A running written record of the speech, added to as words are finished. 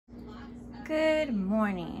Good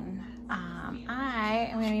morning. I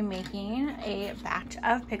am going to be making a batch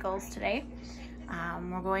of pickles today.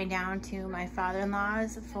 We're going down to my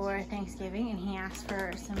father-in-law's for Thanksgiving, and he asked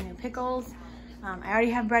for some new pickles. I already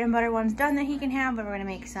have bread and butter ones done that he can have, but we're going to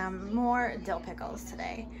make some more dill pickles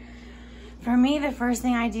today. For me, the first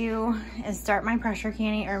thing I do is start my pressure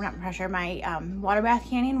canning, or not pressure, my water bath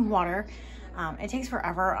canning water. It takes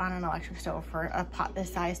forever on an electric stove for a pot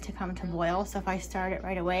this size to come to boil. So if I start it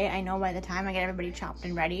right away, I know by the time I get everybody chopped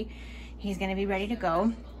and ready, he's gonna be ready to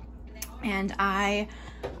go. And I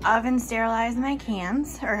oven sterilize my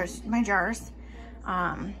cans, or my jars,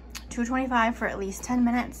 225 for at least 10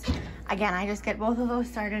 minutes. Again, I just get both of those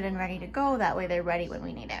started and ready to go. That way they're ready when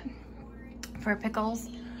we need it. For pickles,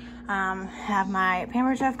 have my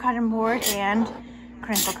Pampered Chef cutting board and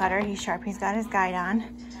crinkle cutter. He's sharp, he's got his guide on.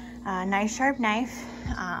 Nice sharp knife.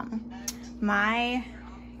 My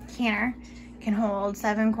canner can hold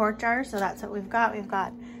 7 quart jars, so that's what we've got. We've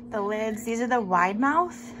got the lids. These are the wide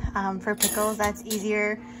mouth for pickles. That's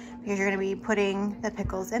easier because you're going to be putting the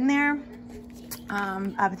pickles in there.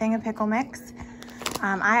 A thing of pickle mix.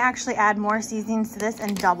 I actually add more seasonings to this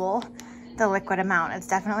and double the liquid amount. It's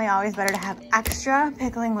definitely always better to have extra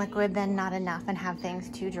pickling liquid than not enough and have things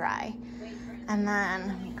too dry. And then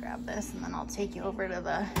let me grab this, and then I'll take you over to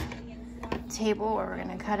the table where we're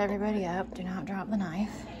gonna cut everybody up. Do not drop the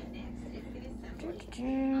knife.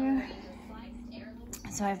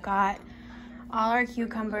 So I've got all our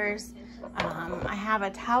cucumbers. I have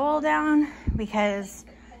a towel down because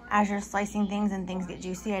as you're slicing things and things get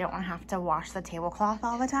juicy, I don't want to have to wash the tablecloth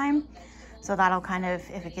all the time. So that'll kind of,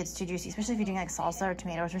 if it gets too juicy, especially if you're doing like salsa or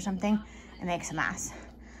tomatoes or something, it makes a mess.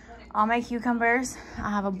 All my cucumbers, I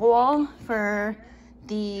have a bowl for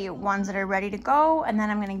the ones that are ready to go, and then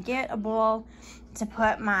I'm gonna get a bowl to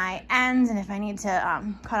put my ends, and if I need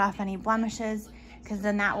to cut off any blemishes, because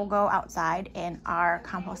then that will go outside in our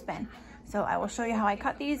compost bin. So I will show you how I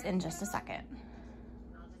cut these in just a second.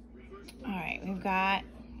 All right, we've got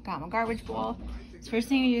my garbage bowl. So first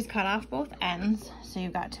thing you do is cut off both ends, so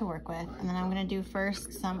you've got to work with, and then I'm gonna do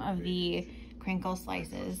first some of the crinkle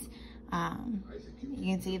slices.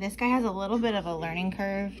 You can see this guy has a little bit of a learning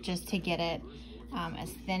curve just to get it as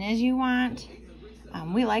thin as you want.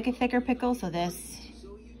 We like a thicker pickle, so this,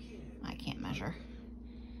 I can't measure.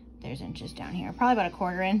 There's inches down here, probably about a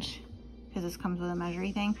 1/4 inch, because this comes with a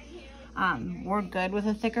measuring thing. We're good with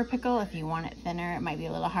a thicker pickle. If you want it thinner, it might be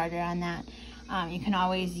a little harder on that. You can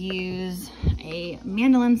always use a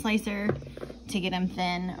mandolin slicer to get them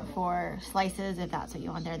thin for slices if that's what you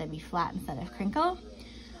want there. They'd be flat instead of crinkle.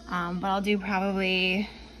 But I'll do probably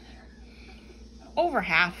over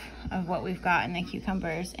half of what we've got in the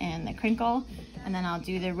cucumbers and the crinkle, and then I'll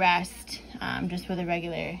do the rest just with a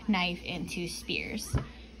regular knife into spears.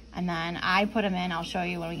 And then I put them in, I'll show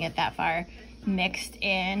you when we get that far, mixed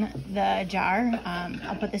in the jar.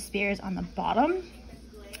 I'll put the spears on the bottom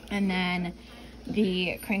and then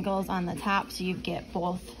the crinkles on the top, so you get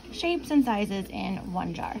both shapes and sizes in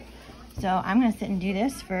one jar. So I'm gonna sit and do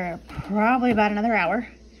this for probably about another hour.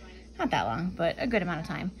 Not that long, but a good amount of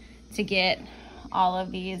time to get all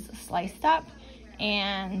of these sliced up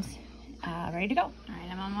and ready to go. All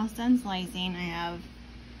right, I'm almost done slicing. I have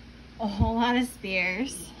a whole lot of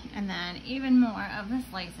spears and then even more of the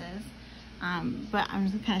slices. But I'm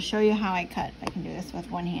just gonna show you how I cut. If I can do this with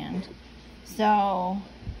one hand. So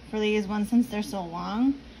for these ones, since they're so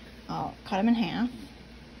long, I'll cut them in half,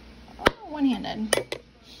 one-handed,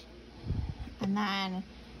 and then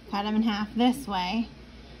cut them in half this way,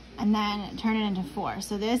 and then turn it into 4.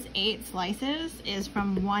 So this 8 slices is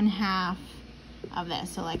from 1/2 of this.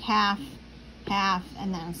 So like half,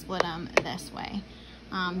 and then split them this way.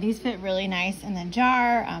 These fit really nice in the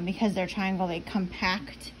jar because they're triangle. They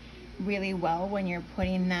compact really well when you're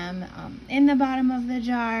putting them in the bottom of the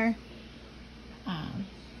jar.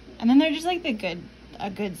 And then they're just like a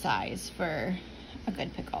good size for a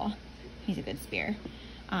good pickle. He's a good spear.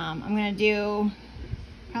 I'm gonna do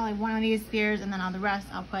probably one of these spears, and then all the rest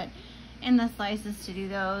I'll put in the slices to do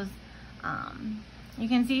those. You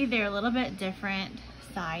can see they're a little bit different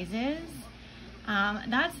sizes.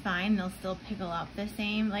 That's fine, they'll still pickle up the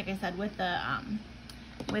same. Like I said, with the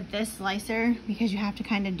with this slicer, because you have to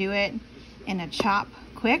kind of do it in a chop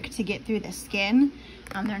quick to get through the skin.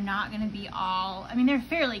 They're not gonna be all, I mean, they're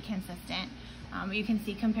fairly consistent. But you can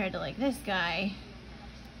see compared to like this guy's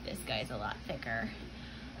a lot thicker.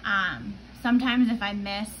 Sometimes if I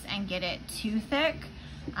miss and get it too thick,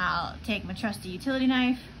 I'll take my trusty utility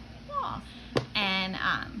knife and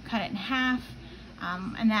cut it in half.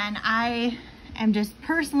 And then I am just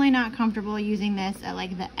personally not comfortable using this at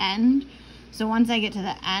like the end So once I get to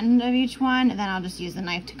the end of each one, then I'll just use the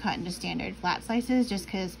knife to cut into standard flat slices, just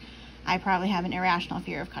because I probably have an irrational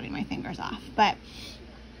fear of cutting my fingers off. But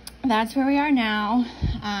that's where we are now.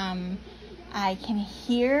 I can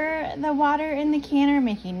hear the water in the canner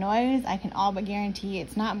making noise. I can all but guarantee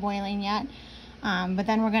it's not boiling yet. But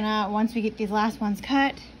then we're gonna, once we get these last ones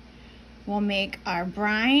cut, we'll make our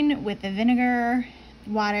brine with the vinegar,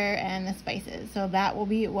 water, and the spices. So that will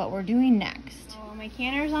be what we're doing next. So my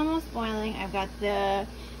canner is almost boiling. I've got the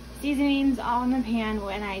seasonings all in the pan,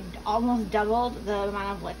 and I almost doubled the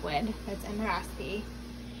amount of liquid that's in the recipe.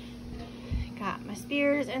 Got my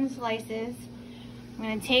spears and slices. I'm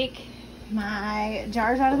gonna take my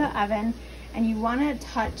jars out of the oven, and you want to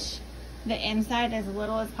touch the inside as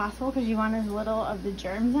little as possible because you want as little of the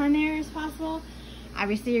germs on there as possible.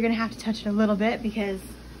 Obviously you're gonna have to touch it a little bit because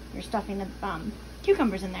you're stuffing the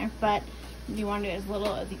cucumbers in there, but you want to do as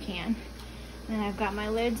little as you can. And I've got my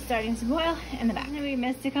lid starting to boil in the back. We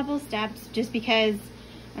missed a couple steps just because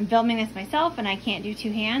I'm filming this myself and I can't do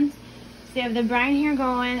two hands. So you have the brine here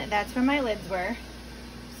going, that's where my lids were.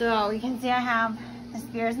 So you can see I have the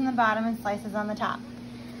spears in the bottom and slices on the top.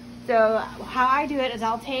 So how I do it is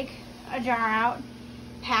I'll take a jar out,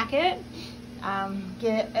 pack it,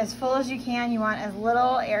 get it as full as you can. You want as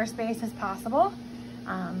little airspace as possible.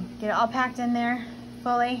 Get it all packed in there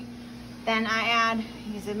fully. Then I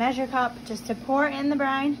use a measure cup just to pour in the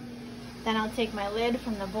brine. Then I'll take my lid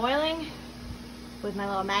from the boiling with my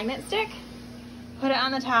little magnet stick, put it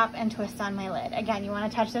on the top, and twist on my lid. Again, you want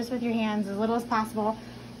to touch this with your hands as little as possible.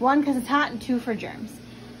 One, because it's hot, and two, for germs.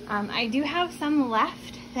 I do have some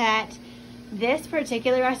left that this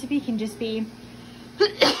particular recipe can just be,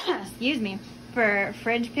 excuse me, for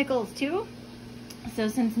fridge pickles too. So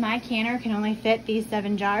since my canner can only fit these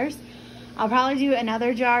 7 jars, I'll probably do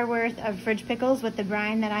another jar worth of fridge pickles with the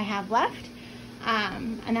brine that I have left.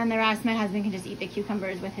 And then the rest, my husband can just eat the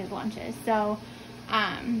cucumbers with his lunches. So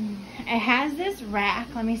it has this rack.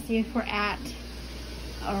 Let me see if we're at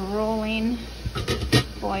a rolling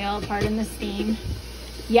boil, pardon the steam.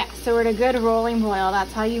 Yeah, so we're at a good rolling boil.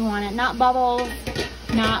 That's how you want it. Not bubbles,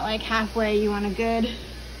 not like halfway. You want a good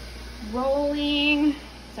rolling,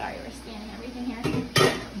 sorry, we're scanning everything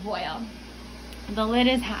here, boil. The lid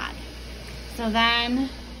is hot. So then,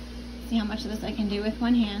 see how much of this I can do with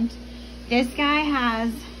one hand. This guy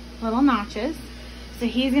has little notches, so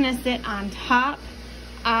he's gonna sit on top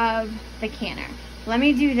of the canner. Let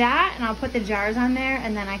me do that, and I'll put the jars on there,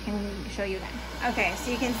 and then I can show you then. Okay,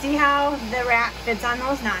 so you can see how the rack fits on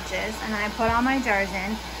those notches, and then I put all my jars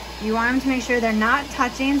in. You want them to make sure they're not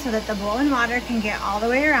touching so that the boiling water can get all the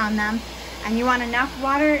way around them. And you want enough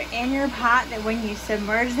water in your pot that when you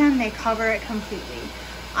submerge them, they cover it completely.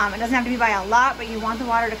 It doesn't have to be by a lot, but you want the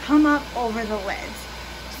water to come up over the lids.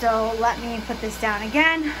 So let me put this down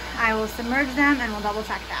again. I will submerge them, and we'll double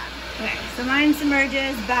check that. Okay, so mine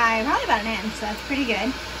submerges by probably about 1 inch, so that's pretty good.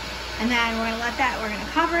 And then we're gonna let that, we're gonna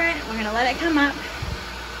cover it, we're gonna let it come up,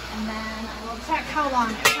 and then I will check how long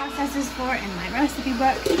it processes for in my recipe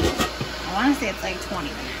book. I wanna say it's like 20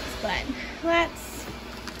 minutes, but let's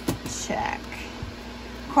check.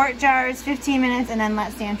 Quart jars, 15 minutes, and then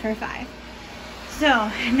let stand for 5. So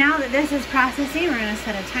now that this is processing, we're gonna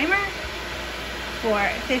set a timer for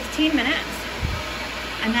 15 minutes.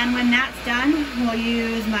 And then when that's done, we'll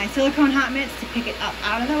use my silicone hot mitts to pick it up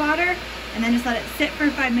out of the water, and then just let it sit for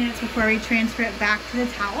 5 minutes before we transfer it back to the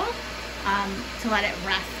towel to let it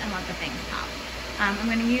rest and let the things pop. I'm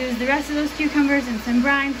gonna use the rest of those cucumbers and some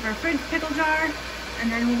brine for a fridge pickle jar,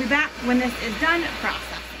 and then we'll be back when this is done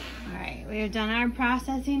processing. All right, we have done our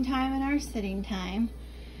processing time and our sitting time.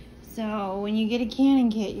 So when you get a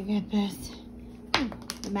canning kit, you get this,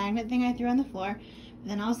 the magnet thing I threw on the floor, but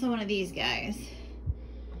then also one of these guys.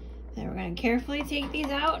 Then we're gonna carefully take these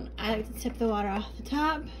out. I like to tip the water off the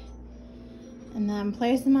top and then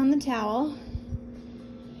place them on the towel.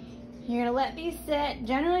 You're gonna let these sit,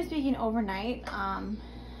 generally speaking, overnight.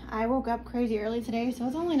 I woke up crazy early today, so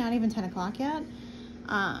it's only not even 10 o'clock yet.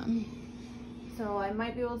 So I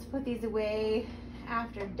might be able to put these away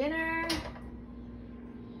after dinner,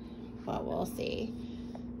 but we'll see.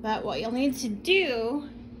 But what you'll need to do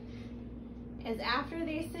is after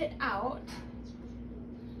they sit out,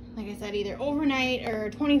 like I said, either overnight or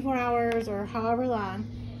 24 hours or however long,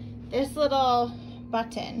 this little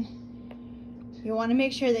button, you want to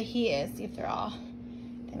make sure that he is, see if they're all,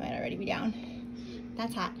 they might already be down.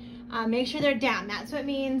 That's hot. Make sure they're down. That's what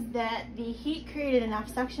means that the heat created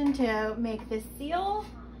enough suction to make this seal,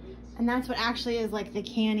 and that's what actually is like the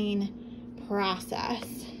canning process,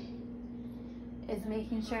 is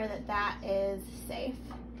making sure that that is safe.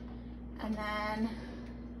 And then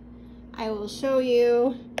I will show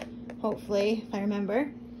you hopefully, if I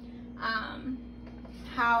remember,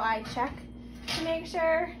 how I check to make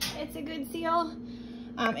sure it's a good seal.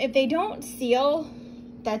 If they don't seal,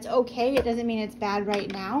 that's okay. It doesn't mean it's bad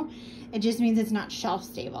right now. It just means it's not shelf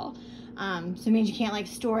stable. So it means you can't like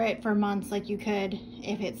store it for months like you could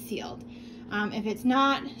if it's sealed. If it's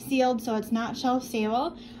not sealed, so it's not shelf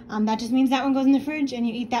stable, that just means that one goes in the fridge and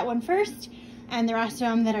you eat that one first, and the rest of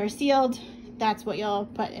them that are sealed, that's what you'll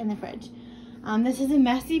put in the fridge. This is a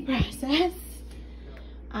messy process,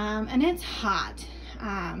 and it's hot.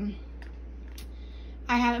 I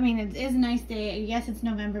mean, it is a nice day. Yes, it's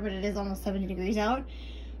November, but it is almost 70 degrees out.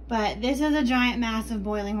 But this is a giant mass of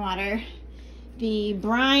boiling water. The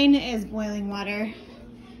brine is boiling water.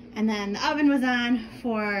 And then the oven was on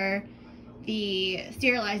for the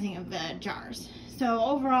sterilizing of the jars. So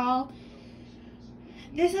overall,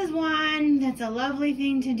 this is one that's a lovely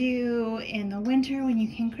thing to do in the winter when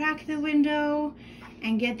you can crack the window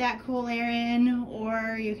and get that cool air in,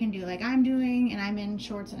 or you can do like I'm doing, and I'm in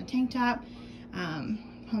shorts and a tank top,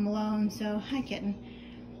 home alone, so hi kitten.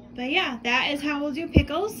 But yeah, that is how we'll do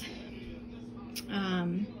pickles.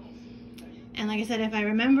 And like I said, if I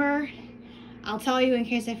remember, I'll tell you in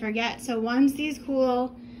case I forget. So once these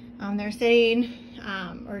cool, they're sitting,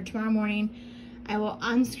 or tomorrow morning, I will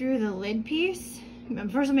unscrew the lid piece.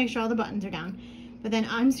 First I'll make sure all the buttons are down, but then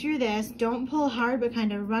unscrew this. Don't pull hard, but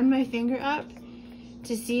kind of run my finger up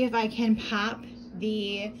to see if I can pop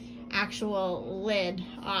the actual lid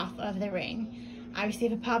off of the ring. Obviously,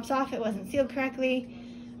 if it pops off, it wasn't sealed correctly,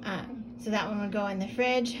 so that one would go in the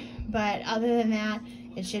fridge, but other than that,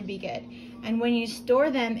 it should be good. And when you store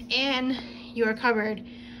them in your cupboard,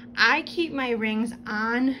 I keep my rings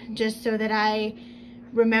on just so that I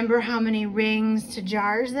remember how many rings to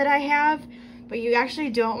jars that I have, but you actually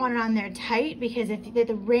don't want it on there tight, because if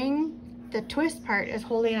the ring, the twist part is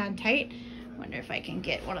holding on tight. I wonder if I can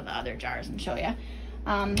get one of the other jars and show you.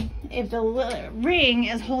 If the ring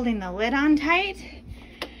is holding the lid on tight,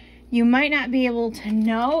 you might not be able to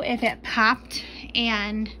know if it popped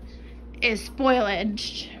and is spoiled.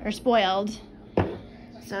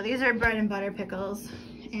 So these are bread and butter pickles,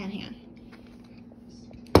 and hang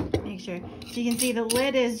on, make sure. So you can see the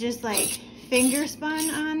lid is just like finger spun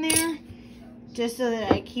on there, just so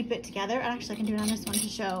that I keep it together. Actually, I can do it on this one to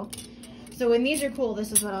show. So when these are cool,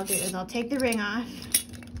 this is what I'll do, is I'll take the ring off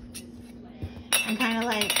and kind of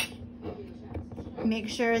like make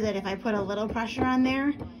sure that if I put a little pressure on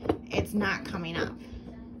there, it's not coming up.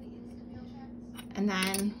 And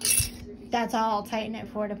then that's all I'll tighten it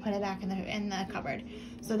for to put it back in the cupboard,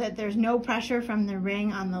 so that there's no pressure from the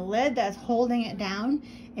ring on the lid that's holding it down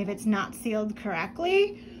if it's not sealed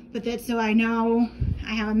correctly, but that's so I know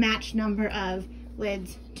I have a matched number of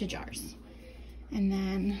lids to jars. And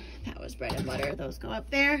then that was bread and butter, those go up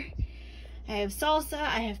there. I have salsa,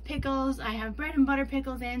 I have pickles, I have bread and butter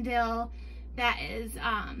pickles and dill. That is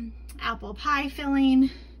apple pie filling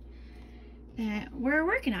that we're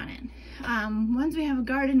working on it. Once we have a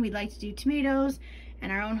garden, we'd like to do tomatoes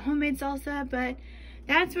and our own homemade salsa, but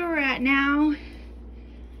that's where we're at now.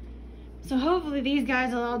 So hopefully these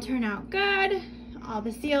guys will all turn out good. All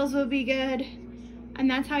the seals will be good. And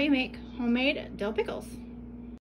that's how you make homemade dill pickles.